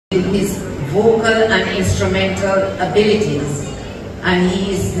his vocal and instrumental abilities, and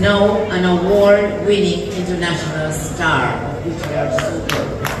he is now an award-winning international star, of which we are so proud.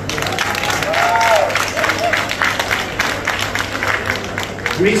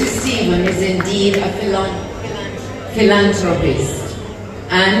 Richie Stephens is indeed a philanthropist,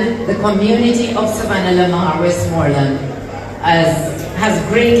 and the community of Savannah-Lamar, Westmoreland has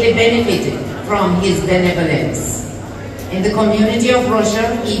greatly benefited from his benevolence. In the community of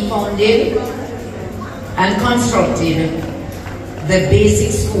Russia, he founded and constructed the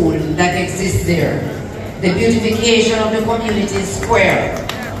basic school that exists there, the beautification of the community square.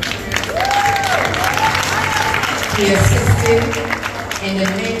 He assisted in the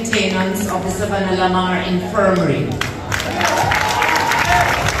maintenance of the Savannah-Lamar Infirmary,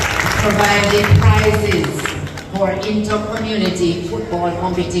 provided prizes for inter-community football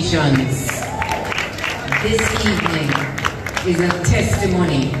competitions. This evening is a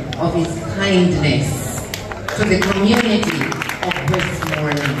testimony of his kindness to the community of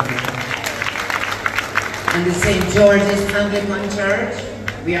Westmoreland. And the St. George's Anglican Church,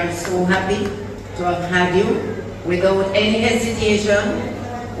 we are so happy to have had you. Without any hesitation,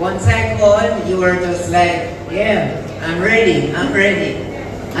 once I called, you were just like, yeah, I'm ready, I'm ready.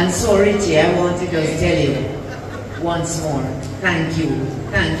 And so Richie, I want to just tell you once more, thank you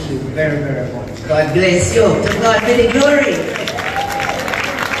very, very much. God bless you, to God be the glory.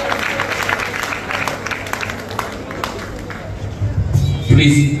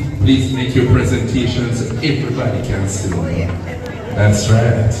 Please make your presentation so everybody can see. Oh, yeah. That's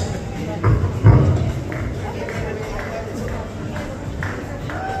right.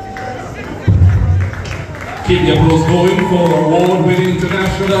 Keep the applause going for award-winning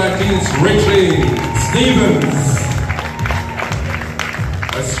international artist Richie Stephens.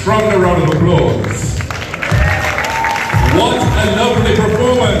 A stronger round of applause. What a lovely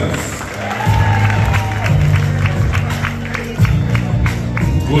performance.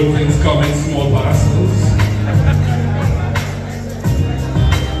 Good things come in small parcels.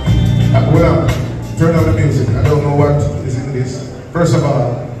 Well, turn on the music. I don't know what is in this. First of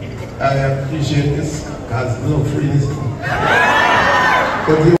all, I appreciate this. God's little freeze.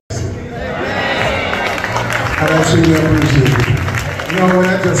 But you and I truly appreciate it. You know, when I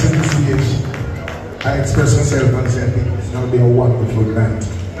just in this stage, I expressed myself and said, it's going to be a wonderful night.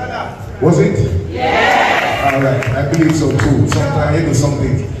 Was it? Yeah! Alright, I believe so too. Sometimes you do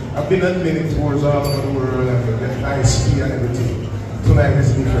something. I've been at many tours all over the world and get nice ski and everything. Tonight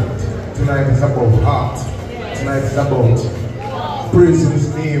is different. Tonight is about heart. Tonight is about praising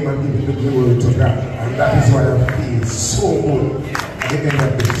his name and giving the glory to God. And that is why I feel so good at the end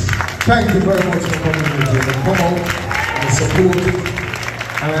of this. Thank you very much for coming here and come out and support.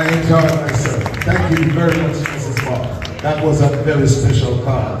 And I enjoyed myself. Thank you very much, Mrs. Mark. That was a very special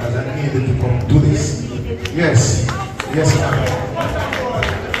call because I needed to come do this. Yes. Yes, ma'am.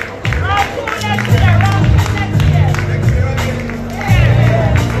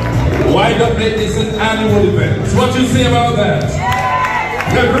 Wind Up Lit is an annual event. What you say about that?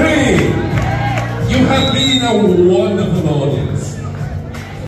 Agree. You have been a wonderful audience.